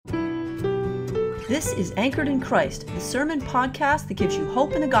This is Anchored in Christ, the sermon podcast that gives you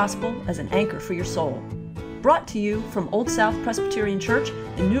hope in the gospel as an anchor for your soul. Brought to you from Old South Presbyterian Church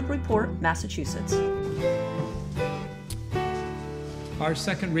in Newburyport, Massachusetts. Our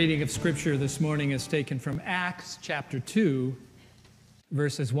second reading of Scripture this morning is taken from Acts chapter 2,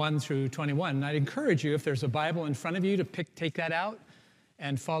 verses 1 through 21. And I'd encourage you, if there's a Bible in front of you, to take that out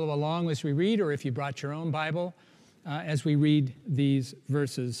and follow along as we read, or if you brought your own Bible, as we read these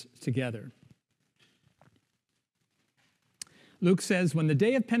verses together. Luke says, when the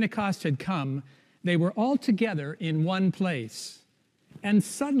day of Pentecost had come, they were all together in one place. And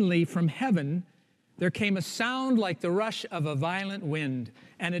suddenly from heaven there came a sound like the rush of a violent wind,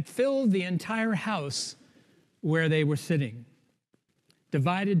 and it filled the entire house where they were sitting.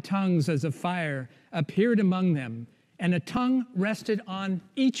 Divided tongues as of fire appeared among them, and a tongue rested on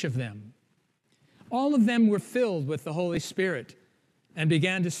each of them. All of them were filled with the Holy Spirit and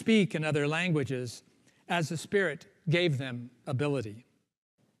began to speak in other languages as the Spirit gave them ability.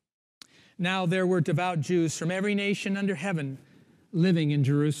 Now there were devout Jews from every nation under heaven living in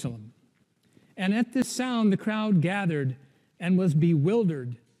Jerusalem. And at this sound the crowd gathered and was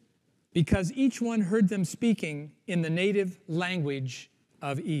bewildered, because each one heard them speaking in the native language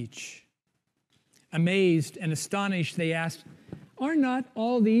of each. Amazed and astonished, they asked, "Are not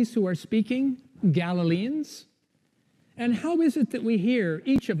all these who are speaking Galileans? And how is it that we hear,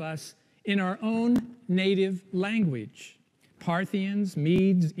 each of us, in our own native language? Parthians,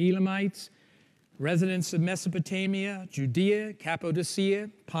 Medes, Elamites, residents of Mesopotamia, Judea, Cappadocia,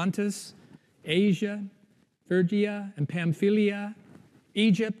 Pontus, Asia, Phrygia and Pamphylia,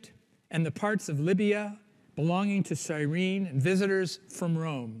 Egypt, and the parts of Libya belonging to Cyrene, and visitors from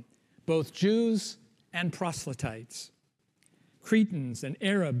Rome, both Jews and proselytes, Cretans and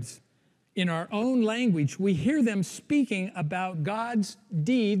Arabs. In our own language, we hear them speaking about God's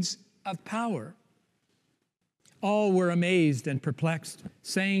deeds of power." All were amazed and perplexed,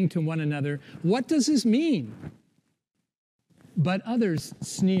 saying to one another, "What does this mean?" But others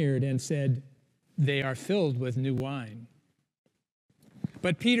sneered and said, "They are filled with new wine."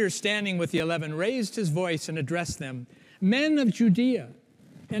 But Peter, standing with the 11, raised his voice and addressed them, "Men of Judea,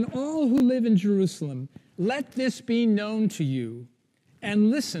 and all who live in Jerusalem, let this be known to you, and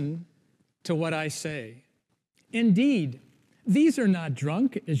listen to what I say. Indeed, these are not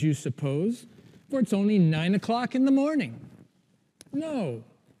drunk, as you suppose, for it's only 9 o'clock in the morning. No,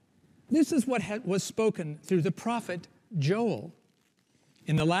 this is what was spoken through the prophet Joel.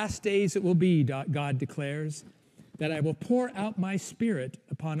 In the last days it will be, God declares, that I will pour out my Spirit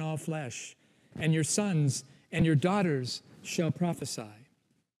upon all flesh, and your sons and your daughters shall prophesy,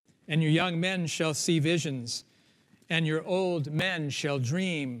 and your young men shall see visions, and your old men shall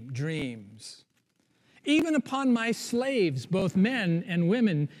dream dreams. Even upon my slaves, both men and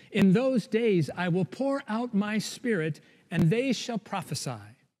women, in those days I will pour out my Spirit, and they shall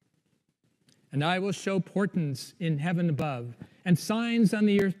prophesy. And I will show portents in heaven above, and signs on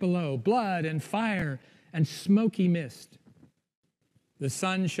the earth below, blood and fire and smoky mist. The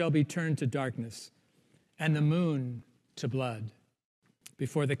sun shall be turned to darkness, and the moon to blood,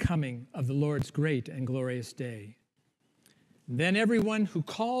 before the coming of the Lord's great and glorious day. Then everyone who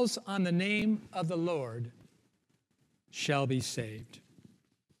calls on the name of the Lord shall be saved."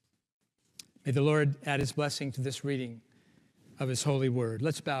 May the Lord add his blessing to this reading of his holy word.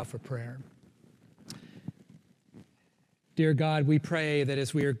 Let's bow for prayer. Dear God, we pray that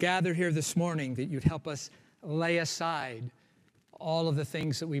as we are gathered here this morning, that you'd help us lay aside all of the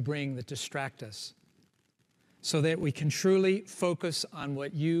things that we bring that distract us, so that we can truly focus on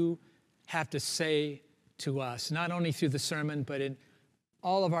what you have to say to us, not only through the sermon, but in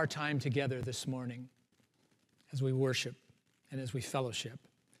all of our time together this morning as we worship and as we fellowship.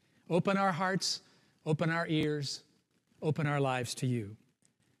 Open our hearts, open our ears, open our lives to you.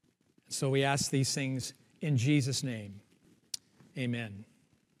 So we ask these things in Jesus' name. Amen.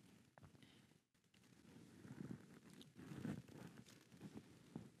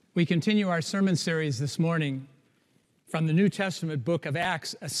 We continue our sermon series this morning from the New Testament book of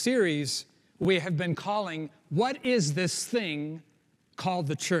Acts, a series we have been calling, "What is this thing called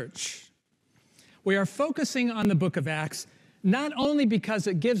the church?" We are focusing on the book of Acts not only because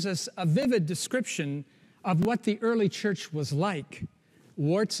it gives us a vivid description of what the early church was like,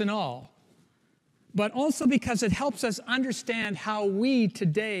 warts and all, but also because it helps us understand how we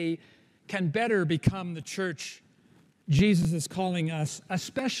today can better become the church Jesus is calling us,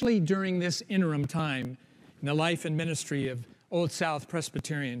 especially during this interim time in the life and ministry of Old South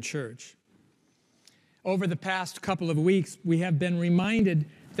Presbyterian Church. Over the past couple of weeks, we have been reminded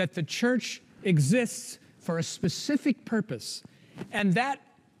that the church exists for a specific purpose, and that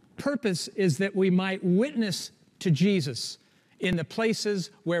purpose is that we might witness to Jesus in the places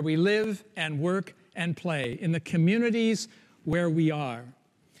where we live and work and play, in the communities where we are.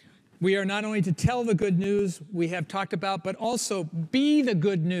 We are not only to tell the good news we have talked about, but also be the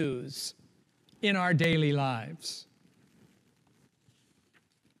good news in our daily lives.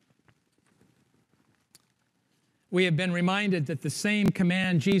 We have been reminded that the same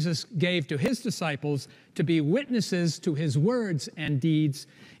command Jesus gave to his disciples to be witnesses to his words and deeds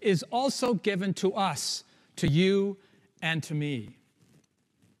is also given to us, to you and to me.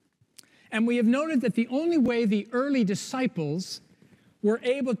 And we have noted that the only way the early disciples were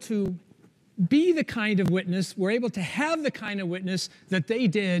able to be the kind of witness, were able to have the kind of witness that they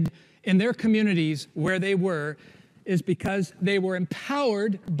did in their communities where they were, is because they were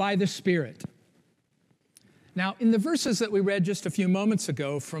empowered by the Spirit. Now, in the verses that we read just a few moments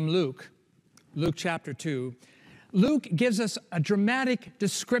ago from Luke chapter 2, Luke gives us a dramatic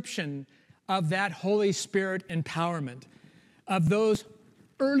description of that Holy Spirit empowerment, of those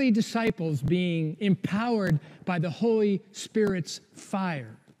early disciples being empowered by the Holy Spirit's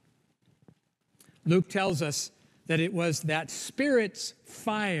fire. Luke tells us that it was that Spirit's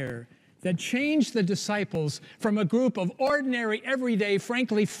fire that changed the disciples from a group of ordinary, everyday,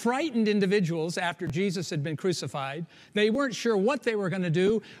 frankly frightened individuals after Jesus had been crucified. They weren't sure what they were going to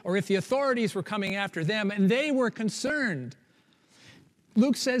do or if the authorities were coming after them, and they were concerned.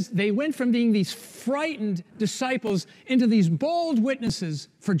 Luke says they went from being these frightened disciples into these bold witnesses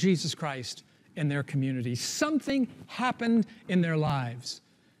for Jesus Christ in their community. Something happened in their lives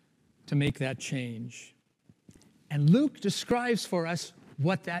to make that change. And Luke describes for us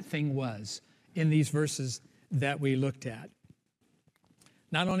what that thing was in these verses that we looked at.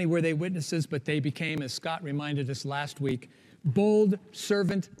 Not only were they witnesses, but they became, as Scott reminded us last week, bold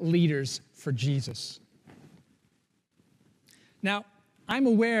servant leaders for Jesus. Now, I'm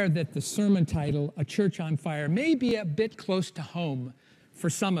aware that the sermon title, A Church on Fire, may be a bit close to home for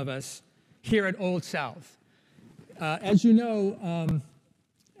some of us here at Old South. As you know,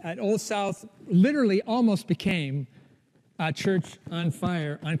 at Old South literally almost became a church on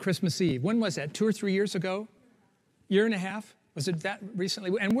fire on Christmas Eve. When was that? 2 or 3 years ago? Year and a half? Was it that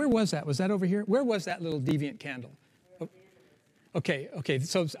recently? And where was that? Was that over here? Where was that little deviant candle? Okay,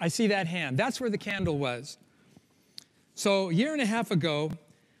 so I see that hand. That's where the candle was. So a year and a half ago,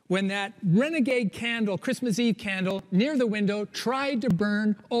 when that renegade candle, Christmas Eve candle, near the window, tried to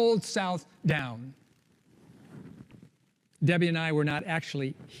burn Old South down. Debbie and I were not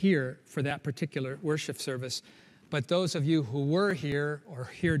actually here for that particular worship service, but those of you who were here or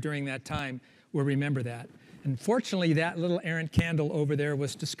here during that time will remember that. And fortunately, that little errant candle over there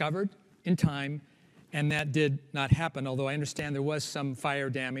was discovered in time, and that did not happen, although I understand there was some fire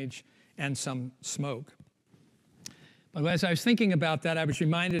damage and some smoke. But as I was thinking about that, I was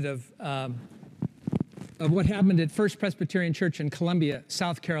reminded of what happened at First Presbyterian Church in Columbia,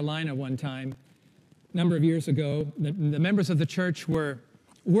 South Carolina one time, a number of years ago. The members of the church were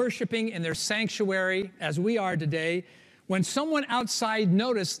worshiping in their sanctuary, as we are today, when someone outside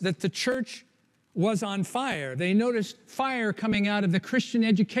noticed that the church was on fire. They noticed fire coming out of the Christian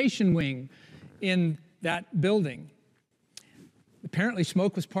education wing in that building. Apparently,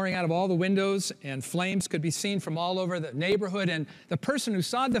 smoke was pouring out of all the windows, and flames could be seen from all over the neighborhood. And the person who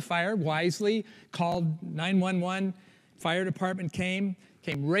saw the fire wisely called 911. Fire department came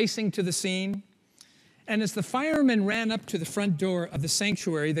racing to the scene. And as the firemen ran up to the front door of the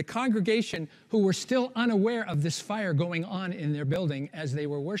sanctuary, the congregation, who were still unaware of this fire going on in their building as they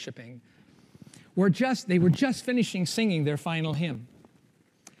were worshiping, they were just finishing singing their final hymn.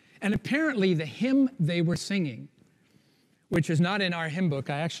 And apparently the hymn they were singing, which is not in our hymn book,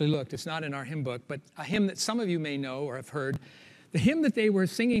 I actually looked, it's not in our hymn book, but a hymn that some of you may know or have heard, the hymn that they were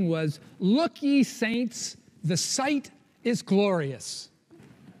singing was, "Look ye saints, the sight is glorious."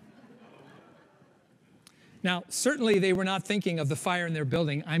 Now, certainly they were not thinking of the fire in their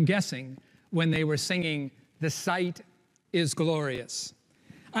building, I'm guessing, when they were singing, "The sight is glorious."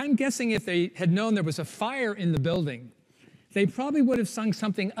 I'm guessing if they had known there was a fire in the building, they probably would have sung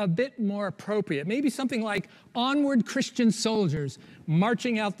something a bit more appropriate. Maybe something like, "Onward Christian soldiers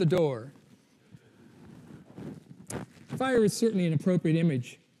marching out the door." Fire is certainly an appropriate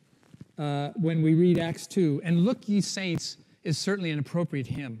image when we read Acts 2, and "Look ye saints" is certainly an appropriate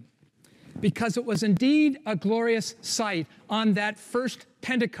hymn, because it was indeed a glorious sight on that first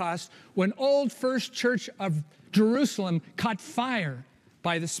Pentecost when Old First Church of Jerusalem caught fire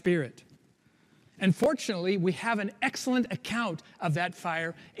by the Spirit. And fortunately, we have an excellent account of that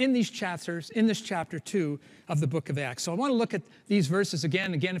fire in these chapters, in this chapter 2 of the book of Acts. So I want to look at these verses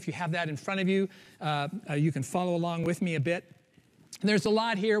again. Again, if you have that in front of you, you can follow along with me a bit. There's a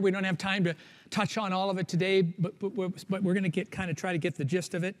lot here. We don't have time to touch on all of it today, but we're going to try to get the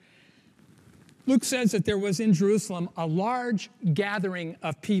gist of it. Luke says that there was in Jerusalem a large gathering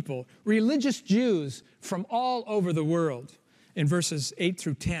of people, religious Jews from all over the world, in verses 8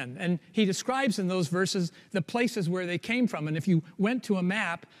 through 10. And he describes in those verses the places where they came from. And if you went to a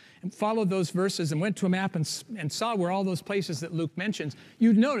map and followed those verses and went to a map and saw where all those places that Luke mentions,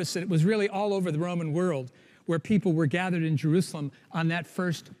 you'd notice that it was really all over the Roman world where people were gathered in Jerusalem on that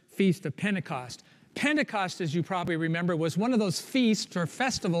first feast of Pentecost. Pentecost, as you probably remember, was one of those feasts or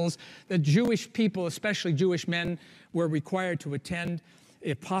festivals that Jewish people, especially Jewish men, were required to attend,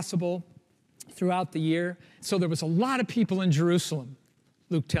 if possible, throughout the year. So there was a lot of people in Jerusalem,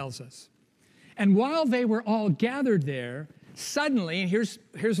 Luke tells us. And while they were all gathered there, suddenly, and here's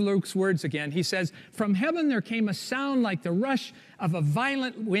Luke's words again, he says, "From heaven there came a sound like the rush of a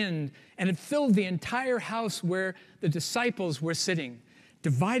violent wind, and it filled the entire house where the disciples were sitting.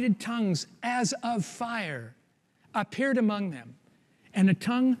 Divided tongues as of fire appeared among them, and a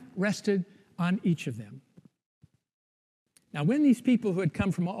tongue rested on each of them." Now, when these people who had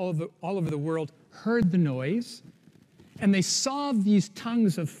come from all over the world heard the noise, and they saw these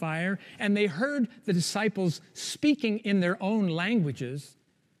tongues of fire, and they heard the disciples speaking in their own languages,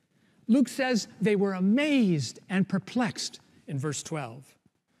 Luke says they were amazed and perplexed in verse 12.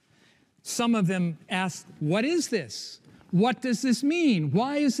 Some of them asked, "What is this? What does this mean?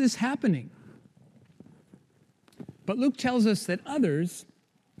 Why is this happening?" But Luke tells us that others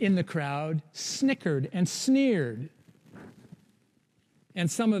in the crowd snickered and sneered. And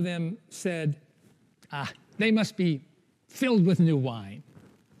some of them said, they must be filled with new wine.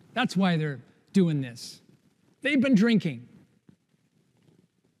 That's why they're doing this. They've been drinking.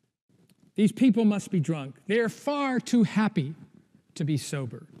 These people must be drunk. They are far too happy to be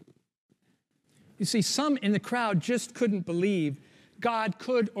sober. You see, some in the crowd just couldn't believe God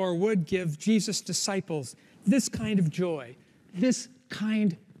could or would give Jesus' disciples this kind of joy, this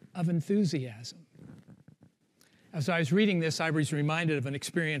kind of enthusiasm. As I was reading this, I was reminded of an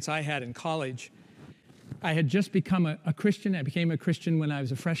experience I had in college. I had just become a Christian. I became a Christian when I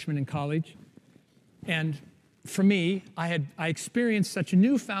was a freshman in college. And for me, I experienced such a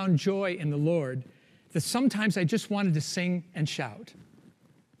newfound joy in the Lord that sometimes I just wanted to sing and shout.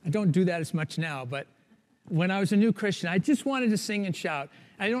 I don't do that as much now, but when I was a new Christian, I just wanted to sing and shout.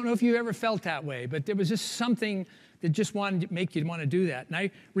 I don't know if you ever felt that way, but there was just something that just wanted to make you want to do that. And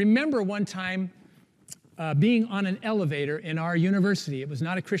I remember one time being on an elevator in our university. It was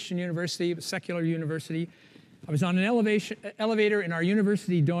not a Christian university, it was a secular university. I was on an elevator in our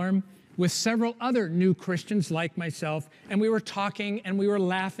university dorm with several other new Christians like myself, and we were talking, and we were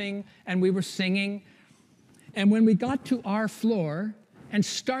laughing, and we were singing. And when we got to our floor and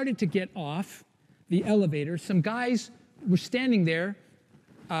started to get off the elevator, some guys were standing there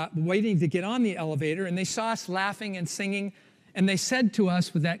waiting to get on the elevator, and they saw us laughing and singing, and they said to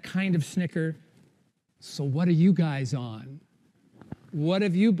us with that kind of snicker, "So what are you guys on? What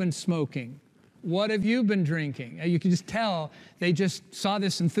have you been smoking? What have you been drinking?" You can just tell they just saw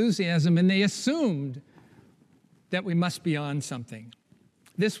this enthusiasm, and they assumed that we must be on something.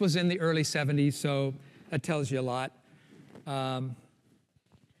 This was in the early 70s, so that tells you a lot.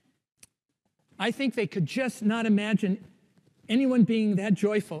 I think they could just not imagine anyone being that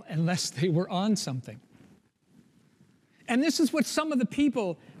joyful unless they were on something. And this is what some of the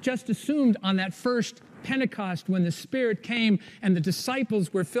people just assumed on that first Pentecost when the Spirit came and the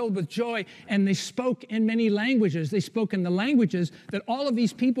disciples were filled with joy and they spoke in many languages. They spoke in the languages that all of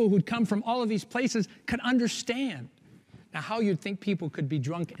these people who'd come from all of these places could understand. Now, how you'd think people could be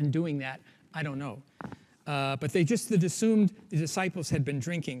drunk and doing that, I don't know. But they just assumed the disciples had been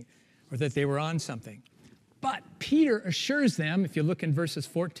drinking or that they were on something. But Peter assures them, if you look in verses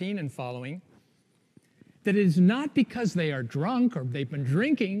 14 and following, that it is not because they are drunk or they've been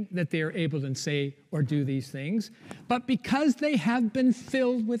drinking that they are able to say or do these things, but because they have been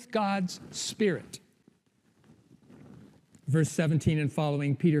filled with God's Spirit. Verse 17 and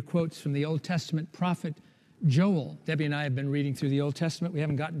following, Peter quotes from the Old Testament prophet Joel. Debbie and I have been reading through the Old Testament. We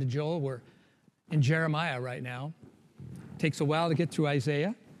haven't gotten to Joel. We're in Jeremiah right now. It takes a while to get through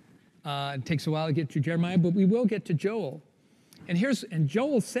Isaiah. It takes a while to get through Jeremiah, but we will get to Joel. And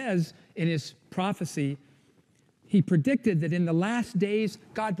Joel says in his prophecy, he predicted that in the last days,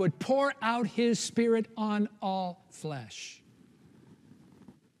 God would pour out his Spirit on all flesh.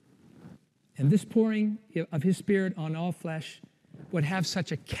 And this pouring of his Spirit on all flesh would have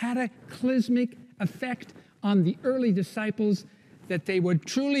such a cataclysmic effect on the early disciples that they would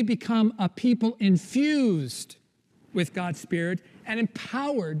truly become a people infused with God's Spirit and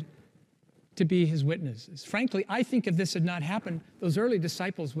empowered to be his witnesses. Frankly, I think if this had not happened, those early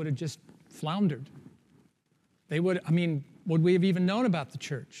disciples would have just floundered. Would we have even known about the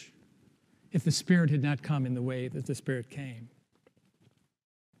church if the Spirit had not come in the way that the Spirit came?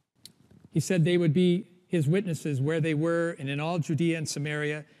 He said they would be his witnesses where they were and in all Judea and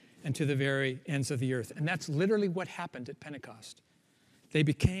Samaria and to the very ends of the earth. And that's literally what happened at Pentecost. They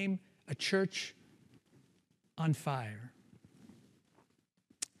became a church on fire.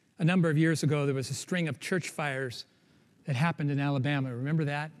 A number of years ago, there was a string of church fires that happened in Alabama. Remember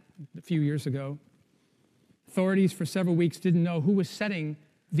that a few years ago? Authorities for several weeks didn't know who was setting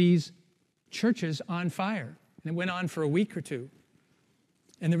these churches on fire. And it went on for a week or two.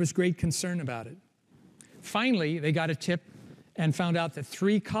 And there was great concern about it. Finally, they got a tip and found out that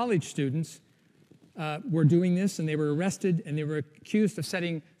 3 college students were doing this, and they were arrested, and they were accused of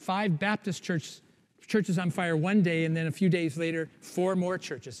setting 5 Baptist churches on fire one day, and then a few days later, 4 more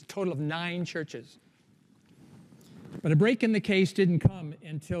churches, a total of 9 churches. But a break in the case didn't come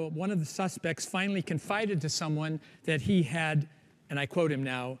until one of the suspects finally confided to someone that he had, and I quote him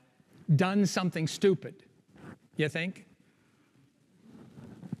now, done something stupid. You think?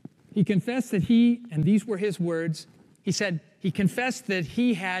 He confessed that and these were his words, he said, he confessed that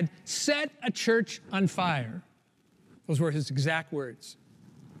he had set a church on fire. Those were his exact words.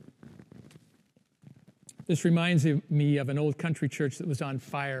 This reminds me of an old country church that was on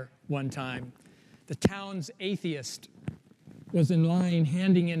fire one time. The town's atheist was in line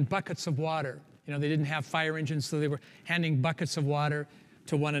handing in buckets of water. You know, they didn't have fire engines, so they were handing buckets of water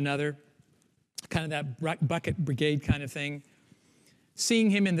to one another, kind of that bucket brigade kind of thing. Seeing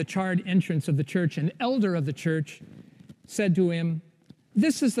him in the charred entrance of the church, an elder of the church said to him,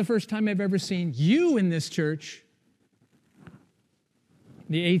 "This is the first time I've ever seen you in this church."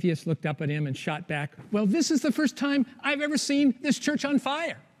 The atheist looked up at him and shot back, "Well, this is the first time I've ever seen this church on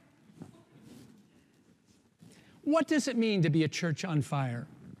fire." What does it mean to be a church on fire?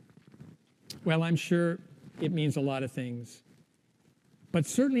 Well, I'm sure it means a lot of things. But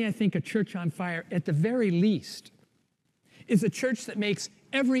certainly I think a church on fire, at the very least, is a church that makes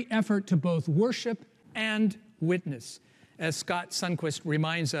every effort to both worship and witness, as Scott Sundquist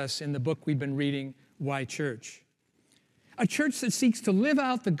reminds us in the book we've been reading, Why Church? A church that seeks to live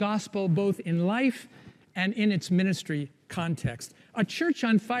out the gospel both in life and in its ministry context. A church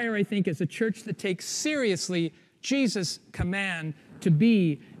on fire, I think, is a church that takes seriously Jesus' command to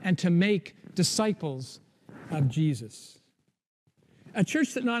be and to make disciples of Jesus. A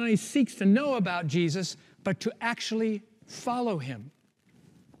church that not only seeks to know about Jesus, but to actually follow him.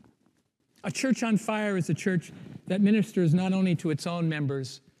 A church on fire is a church that ministers not only to its own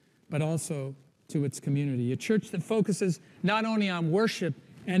members, but also to its community. A church that focuses not only on worship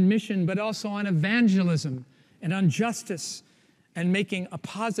and mission, but also on evangelism and on justice and making a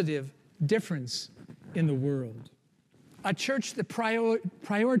positive difference in the world. A church that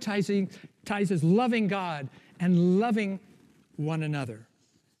prioritizes loving God and loving one another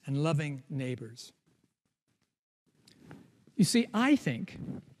and loving neighbors. You see, I think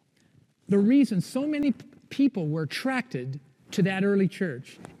the reason so many people were attracted to that early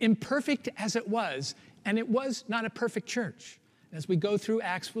church, imperfect as it was, and it was not a perfect church. As we go through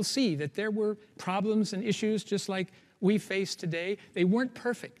Acts, we'll see that there were problems and issues just like we face today. They weren't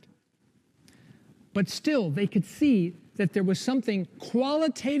perfect. But still, they could see that there was something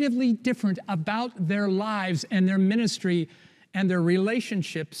qualitatively different about their lives and their ministry and their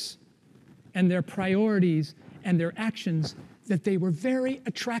relationships and their priorities and their actions that they were very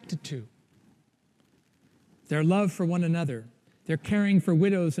attracted to. Their love for one another, their caring for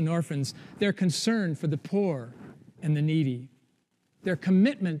widows and orphans, their concern for the poor and the needy, their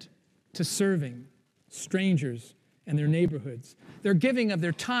commitment to serving strangers and their neighborhoods, their giving of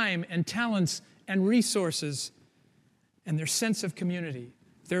their time and talents and resources, and their sense of community,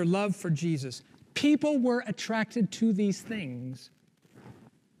 their love for Jesus. People were attracted to these things,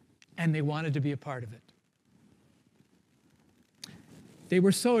 and they wanted to be a part of it. They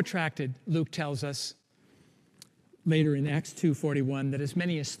were so attracted, Luke tells us later in Acts 2:41, that as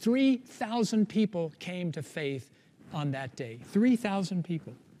many as 3,000 people came to faith on that day. 3,000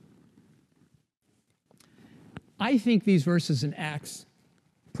 people. I think these verses in Acts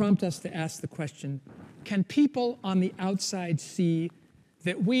prompt us to ask the question, can people on the outside see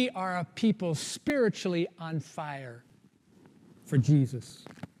that we are a people spiritually on fire for Jesus?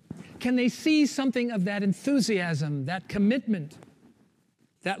 Can they see something of that enthusiasm, that commitment,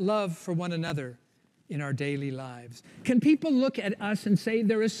 that love for one another in our daily lives? Can people look at us and say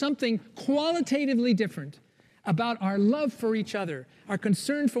there is something qualitatively different about our love for each other, our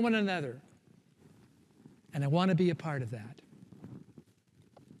concern for one another, and I want to be a part of that?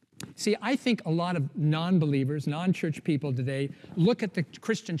 See, I think a lot of non-believers, non-church people today look at the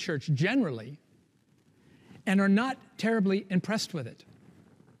Christian church generally and are not terribly impressed with it,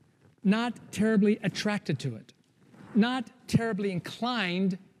 not terribly attracted to it, not terribly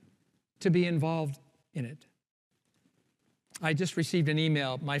inclined to be involved in it. I just received an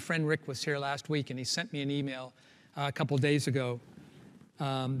email. My friend Rick was here last week, and he sent me an email a couple days ago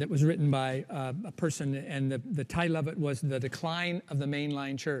that was written by a person, and the title of it was The Decline of the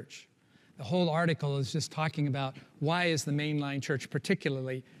Mainline Church. The whole article is just talking about why is the mainline church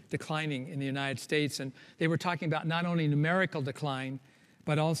particularly declining in the United States. And they were talking about not only numerical decline,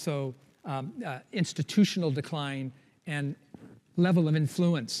 but also institutional decline and level of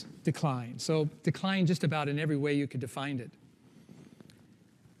influence decline. So decline just about in every way you could define it.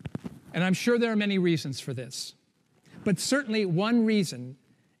 And I'm sure there are many reasons for this. But certainly one reason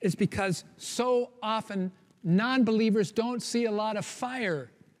is because so often non-believers don't see a lot of fire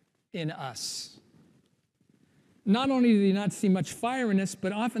in us. Not only do they not see much fire in us,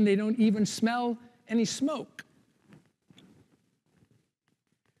 but often they don't even smell any smoke.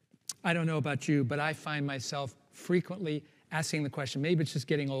 I don't know about you, but I find myself frequently asking the question, maybe it's just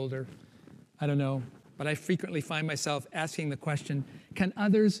getting older, I don't know, but I frequently find myself asking the question, can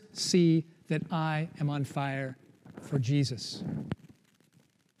others see that I am on fire for Jesus?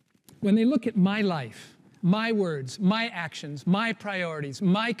 When they look at my life, my words, my actions, my priorities,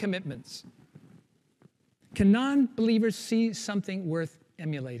 my commitments, can non-believers see something worth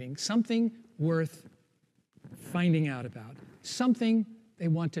emulating, something worth finding out about, something they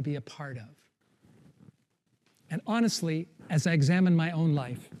want to be a part of? And honestly, as I examine my own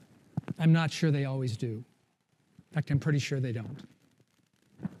life, I'm not sure they always do. In fact, I'm pretty sure they don't.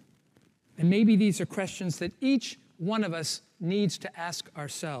 And maybe these are questions that each one of us needs to ask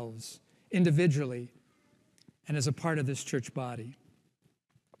ourselves individually and as a part of this church body.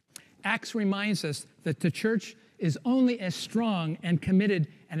 Acts reminds us that the church is only as strong and committed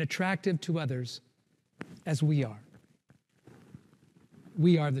and attractive to others as we are.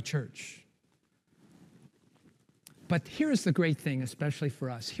 We are the church. But here's the great thing, especially for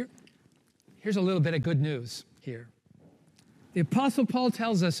us. Here's a little bit of good news here. The Apostle Paul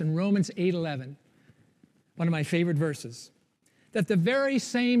tells us in Romans 8:11, one of my favorite verses, that the very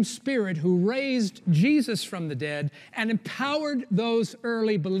same Spirit who raised Jesus from the dead and empowered those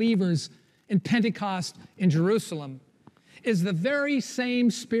early believers in Pentecost in Jerusalem is the very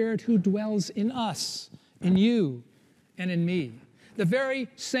same Spirit who dwells in us, in you and in me. The very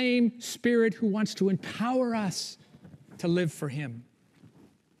same Spirit who wants to empower us to live for Him.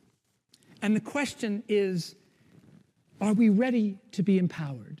 And the question is, are we ready to be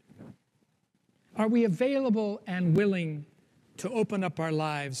empowered? Are we available and willing to open up our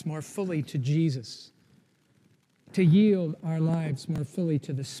lives more fully to Jesus, to yield our lives more fully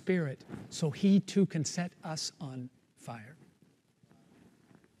to the Spirit so He too can set us on fire?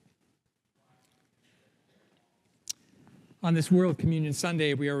 On this World Communion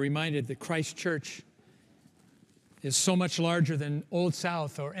Sunday, we are reminded that Christ Church is so much larger than Old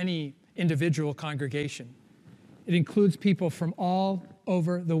South or any individual congregation. It includes people from all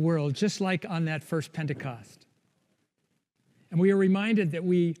over the world, just like on that first Pentecost. And we are reminded that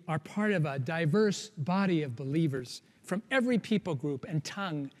we are part of a diverse body of believers from every people group and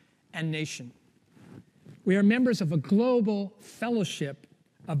tongue and nation. We are members of a global fellowship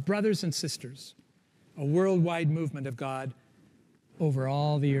of brothers and sisters, a worldwide movement of God over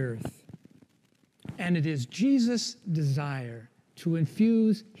all the earth. And it is Jesus' desire to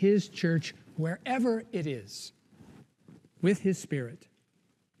infuse His church wherever it is with His Spirit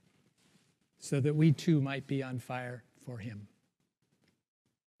so that we too might be on fire for Him.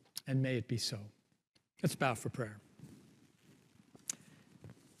 And may it be so. Let's bow for prayer.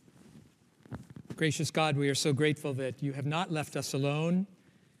 Gracious God, we are so grateful that You have not left us alone.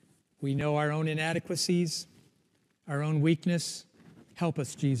 We know our own inadequacies, our own weakness. Help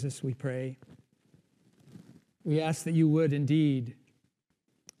us, Jesus, we pray. We ask that You would indeed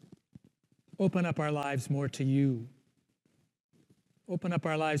open up our lives more to You. Open up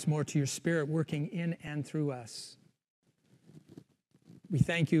our lives more to Your Spirit working in and through us. We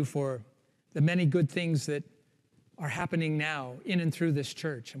thank You for the many good things that are happening now in and through this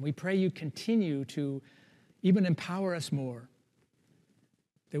church. And we pray You continue to even empower us more,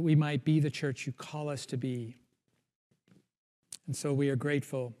 that we might be the church You call us to be. And so we are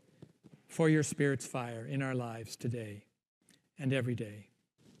grateful for Your Spirit's fire in our lives today and every day.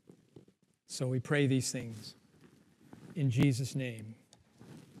 So we pray these things in Jesus' name.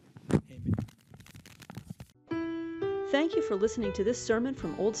 Amen. Thank you for listening to this sermon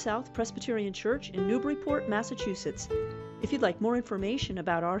from Old South Presbyterian Church in Newburyport, Massachusetts. If you'd like more information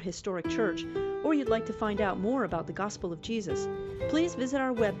about our historic church, or you'd like to find out more about the gospel of Jesus, please visit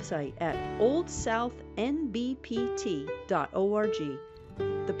our website at oldsouthnbpt.org.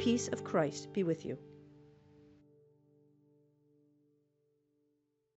 The peace of Christ be with you.